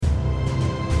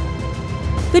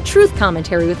The Truth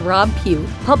Commentary with Rob Pugh,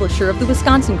 publisher of the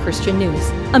Wisconsin Christian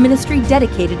News, a ministry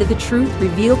dedicated to the truth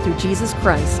revealed through Jesus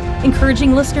Christ,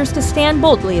 encouraging listeners to stand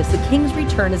boldly as the King's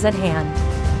return is at hand.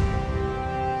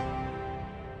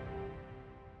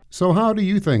 So how do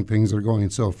you think things are going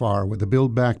so far with the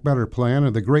Build Back Better plan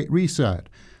and the Great Reset?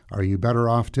 Are you better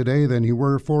off today than you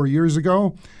were 4 years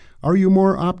ago? Are you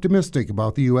more optimistic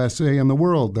about the USA and the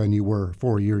world than you were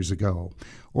 4 years ago?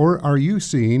 Or are you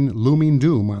seeing looming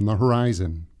doom on the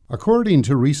horizon? According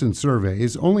to recent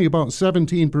surveys, only about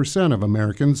 17% of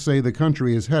Americans say the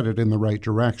country is headed in the right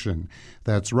direction.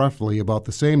 That's roughly about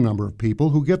the same number of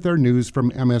people who get their news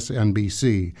from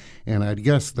MSNBC, and I'd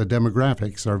guess the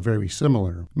demographics are very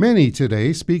similar. Many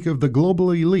today speak of the global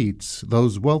elites,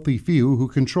 those wealthy few who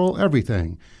control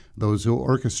everything, those who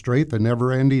orchestrate the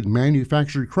never-ending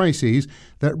manufactured crises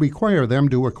that require them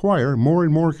to acquire more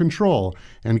and more control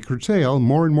and curtail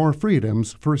more and more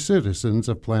freedoms for citizens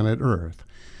of planet Earth.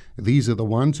 These are the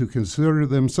ones who consider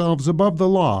themselves above the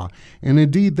law, and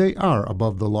indeed they are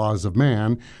above the laws of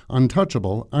man,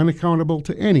 untouchable, unaccountable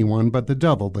to anyone but the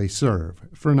devil they serve,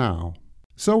 for now.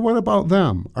 So what about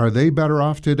them? Are they better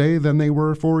off today than they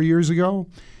were 4 years ago?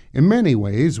 In many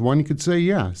ways, one could say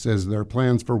yes, as their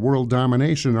plans for world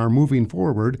domination are moving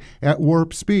forward at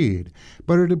warp speed,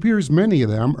 but it appears many of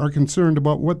them are concerned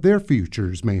about what their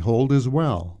futures may hold as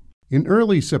well. In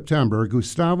early September,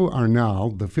 Gustavo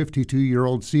Arnal, the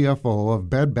 52-year-old CFO of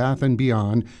Bed Bath &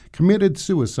 Beyond, committed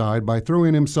suicide by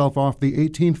throwing himself off the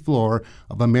 18th floor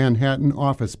of a Manhattan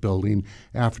office building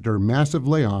after massive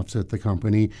layoffs at the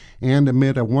company and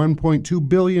amid a $1.2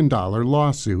 billion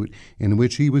lawsuit in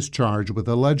which he was charged with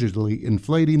allegedly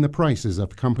inflating the prices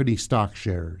of company stock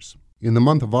shares. In the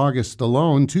month of August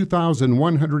alone,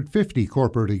 2,150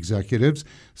 corporate executives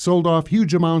sold off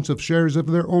huge amounts of shares of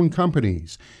their own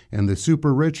companies, and the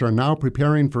super-rich are now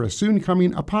preparing for a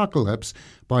soon-coming apocalypse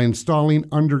by installing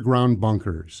underground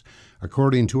bunkers.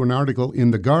 According to an article in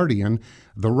The Guardian,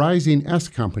 the Rising S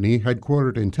Company,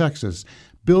 headquartered in Texas,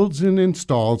 builds and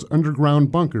installs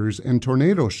underground bunkers and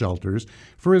tornado shelters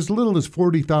for as little as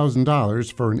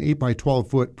 $40,000 for an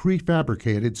 8x12-foot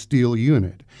prefabricated steel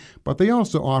unit. But they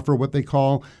also offer what they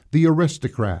call the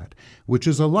Aristocrat, which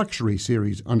is a luxury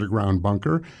series underground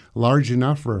bunker, large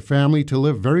enough for a family to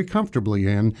live very comfortably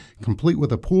in, complete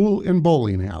with a pool and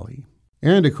bowling alley.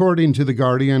 And according to The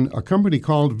Guardian, a company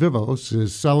called Vivos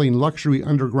is selling luxury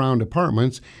underground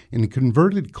apartments in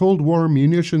converted Cold War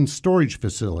munitions storage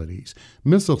facilities,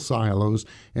 missile silos,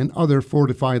 and other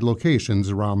fortified locations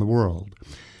around the world.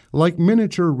 Like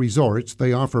miniature resorts,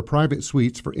 they offer private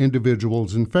suites for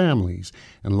individuals and families,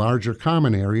 and larger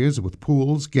common areas with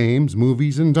pools, games,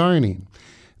 movies, and dining.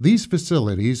 These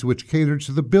facilities, which cater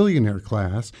to the billionaire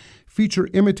class, feature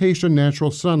imitation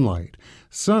natural sunlight,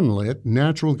 sunlit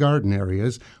natural garden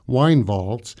areas, wine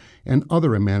vaults, and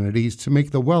other amenities to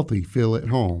make the wealthy feel at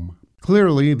home.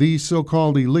 Clearly, these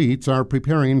so-called elites are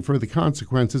preparing for the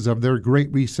consequences of their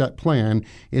Great Reset plan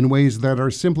in ways that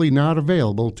are simply not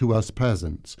available to us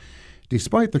peasants.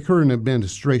 Despite the current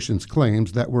administration's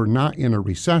claims that we're not in a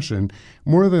recession,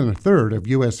 more than a third of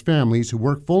U.S. families who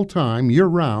work full-time,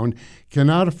 year-round,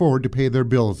 cannot afford to pay their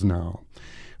bills now.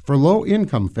 For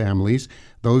low-income families,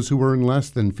 those who earn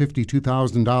less than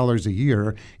 $52,000 a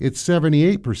year, it's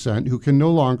 78% who can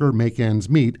no longer make ends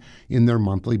meet in their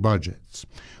monthly budgets.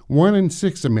 1 in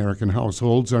 6 American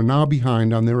households are now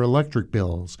behind on their electric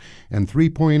bills, and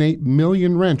 3.8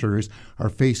 million renters are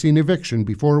facing eviction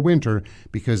before winter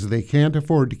because they can't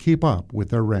afford to keep up with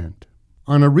their rent.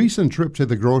 On a recent trip to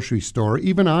the grocery store,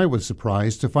 even I was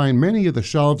surprised to find many of the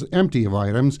shelves empty of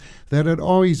items that had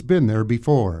always been there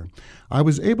before. I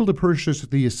was able to purchase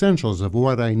the essentials of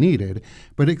what I needed,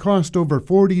 but it cost over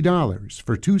 $40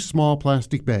 for 2 small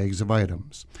plastic bags of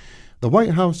items. The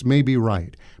White House may be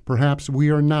right. Perhaps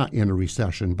we are not in a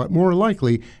recession, but more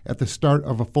likely at the start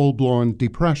of a full-blown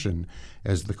depression.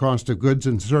 As the cost of goods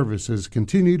and services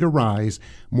continue to rise,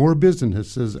 more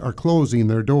businesses are closing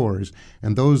their doors,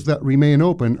 and those that remain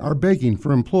open are begging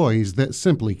for employees that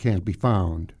simply can't be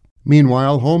found.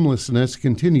 Meanwhile, homelessness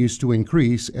continues to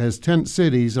increase as tent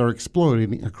cities are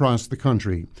exploding across the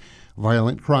country.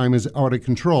 Violent crime is out of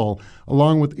control,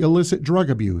 along with illicit drug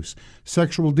abuse,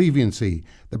 sexual deviancy,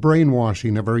 the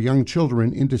brainwashing of our young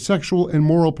children into sexual and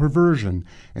moral perversion,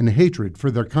 and hatred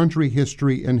for their country,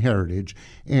 history, and heritage,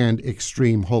 and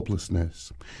extreme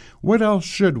hopelessness. What else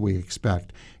should we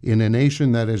expect in a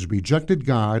nation that has rejected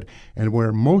God and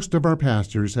where most of our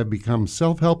pastors have become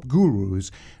self-help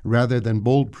gurus rather than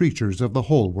bold preachers of the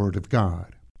whole Word of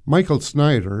God? Michael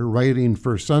Snyder, writing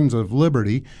for Sons of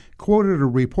Liberty, quoted a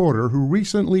reporter who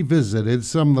recently visited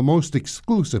some of the most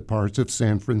exclusive parts of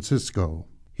San Francisco.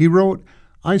 He wrote,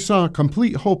 I saw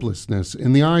complete hopelessness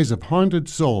in the eyes of haunted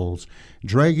souls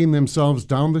dragging themselves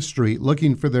down the street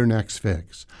looking for their next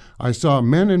fix. I saw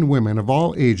men and women of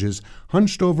all ages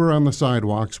hunched over on the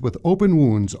sidewalks with open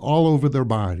wounds all over their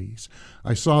bodies.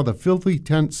 I saw the filthy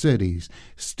tent cities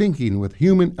stinking with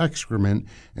human excrement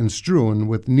and strewn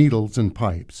with needles and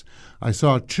pipes. I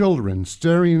saw children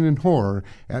staring in horror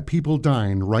at people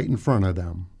dying right in front of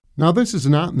them. Now, this is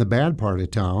not in the bad part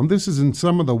of town. This is in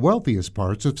some of the wealthiest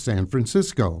parts of San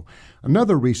Francisco.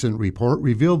 Another recent report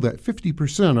revealed that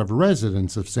 50% of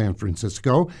residents of San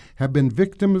Francisco have been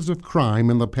victims of crime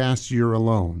in the past year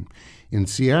alone. In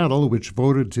Seattle, which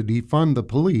voted to defund the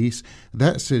police,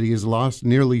 that city has lost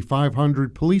nearly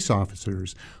 500 police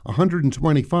officers,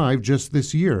 125 just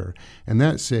this year, and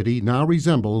that city now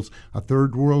resembles a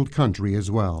third world country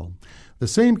as well. The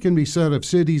same can be said of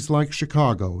cities like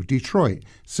Chicago, Detroit,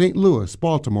 St. Louis,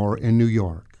 Baltimore, and New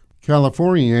York.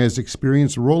 California has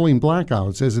experienced rolling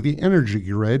blackouts as the energy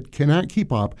grid cannot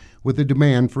keep up with the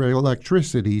demand for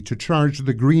electricity to charge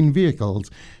the green vehicles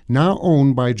now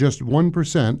owned by just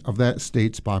 1% of that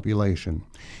state's population.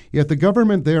 Yet the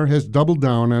government there has doubled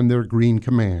down on their green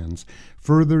commands,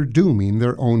 further dooming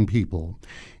their own people.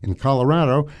 In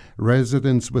Colorado,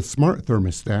 residents with smart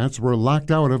thermostats were locked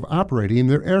out of operating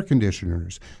their air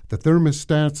conditioners, the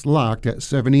thermostats locked at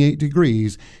 78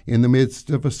 degrees in the midst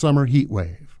of a summer heat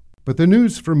wave. But the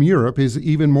news from Europe is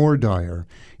even more dire.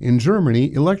 In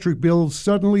Germany, electric bills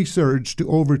suddenly surged to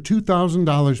over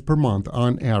 $2,000 per month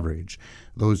on average.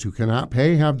 Those who cannot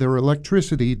pay have their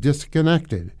electricity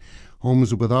disconnected.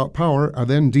 Homes without power are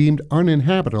then deemed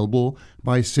uninhabitable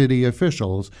by city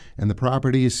officials, and the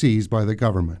property is seized by the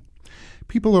government.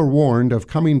 People are warned of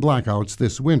coming blackouts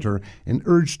this winter and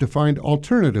urged to find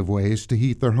alternative ways to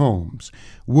heat their homes.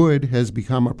 Wood has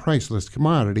become a priceless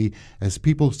commodity as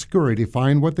people scurry to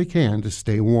find what they can to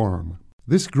stay warm.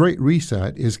 This Great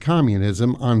Reset is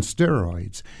communism on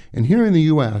steroids, and here in the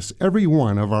U.S., every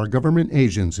one of our government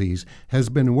agencies has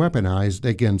been weaponized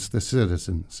against the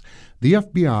citizens. The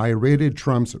FBI raided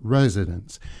Trump's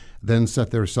residence, then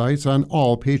set their sights on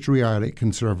all patriotic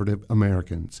conservative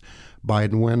Americans.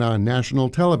 Biden went on national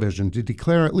television to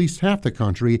declare at least half the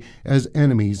country as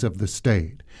enemies of the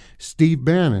state. Steve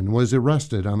Bannon was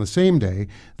arrested on the same day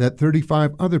that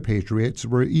 35 other patriots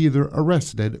were either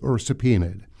arrested or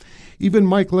subpoenaed. Even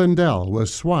Mike Lindell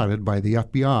was swatted by the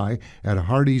FBI at a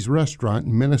Hardee's restaurant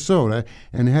in Minnesota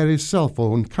and had his cell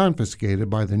phone confiscated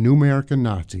by the New American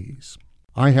Nazis.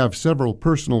 I have several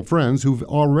personal friends who've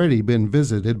already been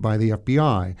visited by the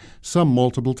FBI, some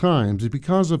multiple times,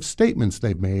 because of statements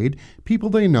they've made, people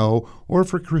they know, or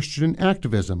for Christian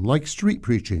activism like street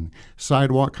preaching,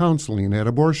 sidewalk counseling at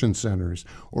abortion centers,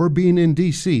 or being in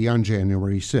D.C. on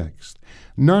January 6th.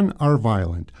 None are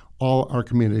violent. All are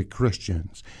committed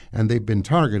Christians, and they've been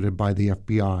targeted by the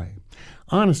FBI.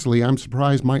 Honestly, I'm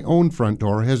surprised my own front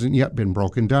door hasn't yet been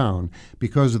broken down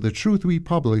because of the truth we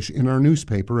publish in our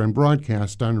newspaper and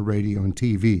broadcast on radio and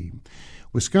TV.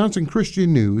 Wisconsin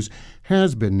Christian News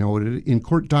has been noted in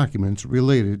court documents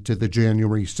related to the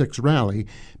January 6 rally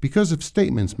because of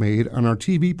statements made on our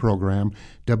TV program,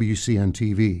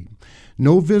 WCN-TV.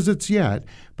 No visits yet,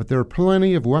 but there are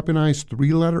plenty of weaponized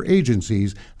three-letter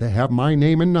agencies that have my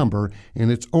name and number,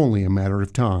 and it's only a matter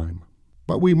of time.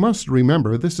 But we must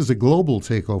remember this is a global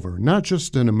takeover, not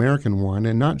just an American one,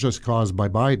 and not just caused by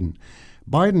Biden.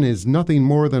 Biden is nothing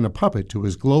more than a puppet to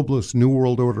his globalist New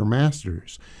World Order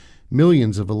masters.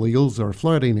 Millions of illegals are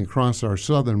flooding across our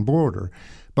southern border,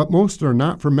 but most are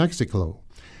not from Mexico.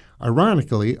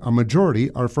 Ironically, a majority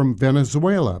are from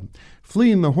Venezuela,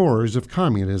 fleeing the horrors of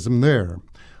communism there.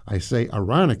 I say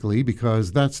ironically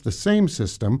because that's the same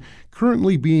system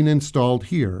currently being installed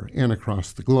here and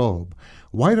across the globe.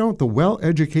 Why don't the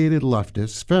well-educated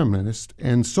leftists, feminists,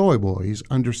 and soy boys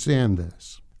understand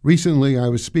this? Recently, I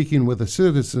was speaking with a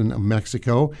citizen of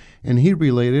Mexico, and he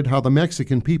related how the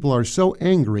Mexican people are so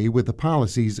angry with the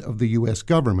policies of the U.S.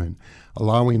 government,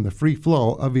 allowing the free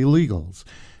flow of illegals.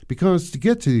 Because to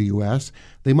get to the U.S.,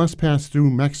 they must pass through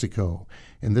Mexico.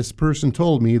 And this person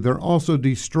told me they're also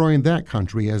destroying that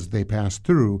country as they pass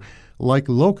through, like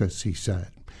locusts, he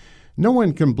said. No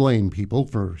one can blame people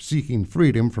for seeking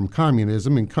freedom from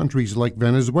communism in countries like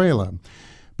Venezuela.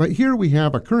 But here we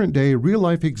have a current-day,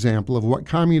 real-life example of what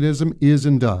communism is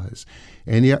and does,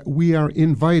 and yet we are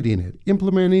inviting it,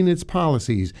 implementing its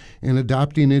policies, and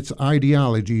adopting its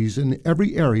ideologies in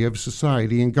every area of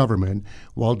society and government,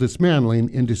 while dismantling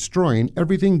and destroying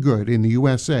everything good in the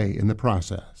USA in the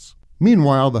process.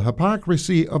 Meanwhile, the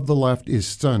hypocrisy of the left is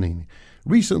stunning.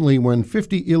 Recently, when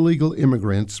 50 illegal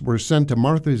immigrants were sent to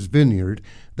Martha's Vineyard,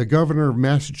 the governor of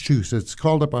Massachusetts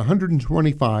called up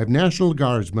 125 National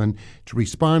Guardsmen to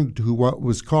respond to what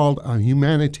was called a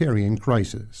humanitarian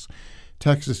crisis.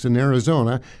 Texas and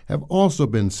Arizona have also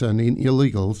been sending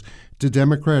illegals to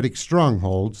Democratic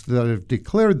strongholds that have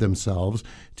declared themselves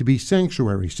to be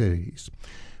sanctuary cities.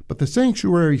 But the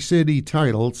sanctuary city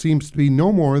title seems to be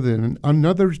no more than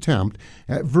another attempt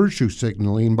at virtue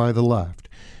signaling by the left.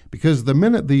 Because the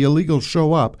minute the illegals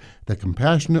show up, the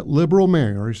compassionate liberal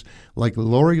mayors like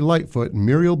Lori Lightfoot and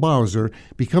Muriel Bowser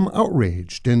become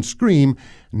outraged and scream,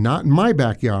 "Not in my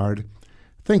backyard."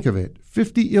 Think of it,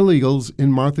 50 illegals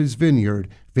in Martha's Vineyard,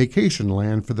 vacation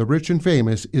land for the rich and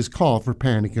famous, is call for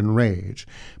panic and rage.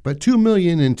 But 2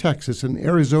 million in Texas and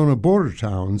Arizona border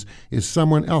towns is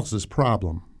someone else's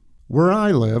problem. Where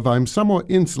I live, I'm somewhat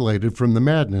insulated from the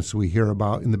madness we hear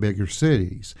about in the bigger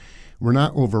cities. We're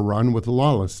not overrun with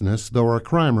lawlessness, though our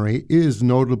crime rate is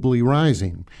notably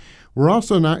rising. We're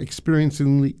also not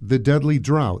experiencing the deadly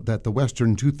drought that the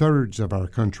western two-thirds of our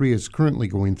country is currently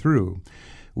going through.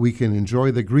 We can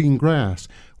enjoy the green grass,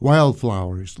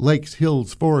 wildflowers, lakes,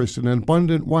 hills, forests, and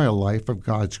abundant wildlife of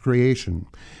God's creation.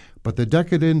 But the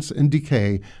decadence and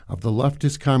decay of the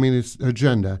leftist communist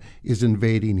agenda is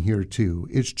invading here too.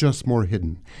 It's just more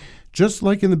hidden. Just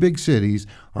like in the big cities,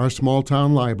 our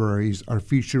small-town libraries are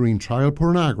featuring child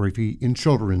pornography in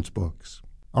children's books.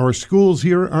 Our schools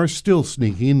here are still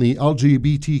sneaking the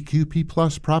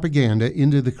LGBTQ+ propaganda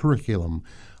into the curriculum,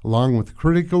 along with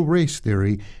critical race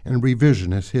theory and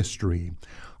revisionist history.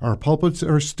 Our pulpits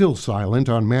are still silent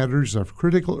on matters of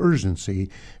critical urgency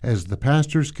as the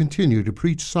pastors continue to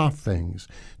preach soft things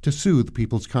to soothe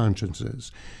people's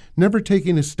consciences, never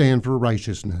taking a stand for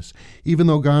righteousness, even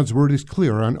though God's word is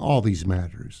clear on all these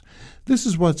matters. This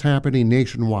is what's happening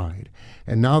nationwide,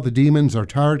 and now the demons are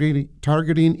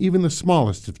targeting even the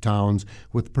smallest of towns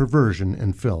with perversion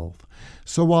and filth.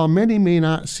 So while many may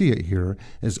not see it here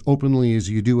as openly as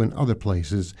you do in other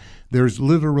places, there's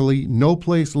literally no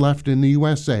place left in the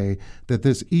USA that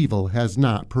this evil has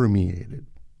not permeated.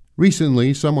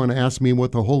 Recently, someone asked me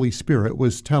what the Holy Spirit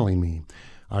was telling me.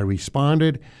 I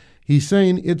responded, "He's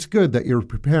saying it's good that you're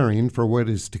preparing for what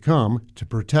is to come to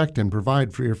protect and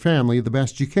provide for your family the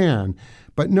best you can,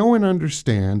 but know and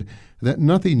understand that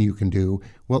nothing you can do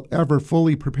will ever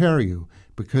fully prepare you,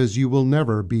 because you will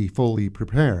never be fully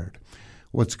prepared.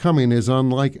 What's coming is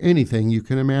unlike anything you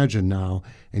can imagine now,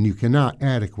 and you cannot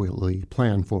adequately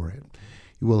plan for it.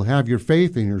 You will have your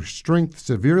faith and your strength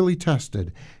severely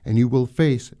tested, and you will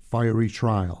face fiery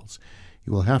trials.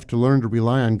 You will have to learn to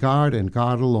rely on God and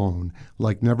God alone,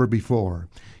 like never before.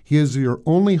 He is your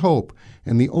only hope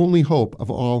and the only hope of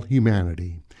all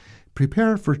humanity.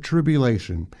 Prepare for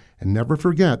tribulation, and never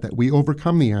forget that we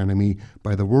overcome the enemy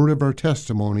by the word of our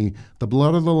testimony, the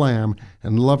blood of the Lamb,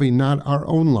 and loving not our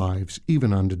own lives,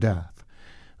 even unto death."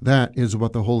 That is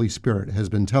what the Holy Spirit has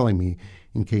been telling me,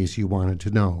 in case you wanted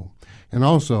to know. And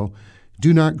also,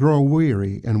 do not grow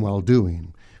weary in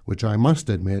well-doing, which I must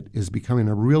admit is becoming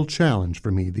a real challenge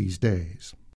for me these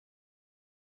days.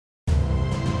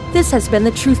 This has been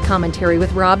the Truth Commentary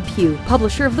with Rob Pugh,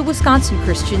 publisher of the Wisconsin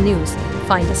Christian News.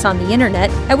 Find us on the internet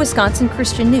at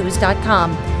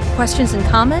wisconsinchristiannews.com. Questions and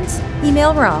comments?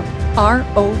 Email Rob,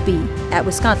 ROB, at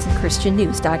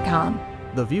wisconsinchristiannews.com.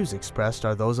 The views expressed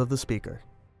are those of the speaker.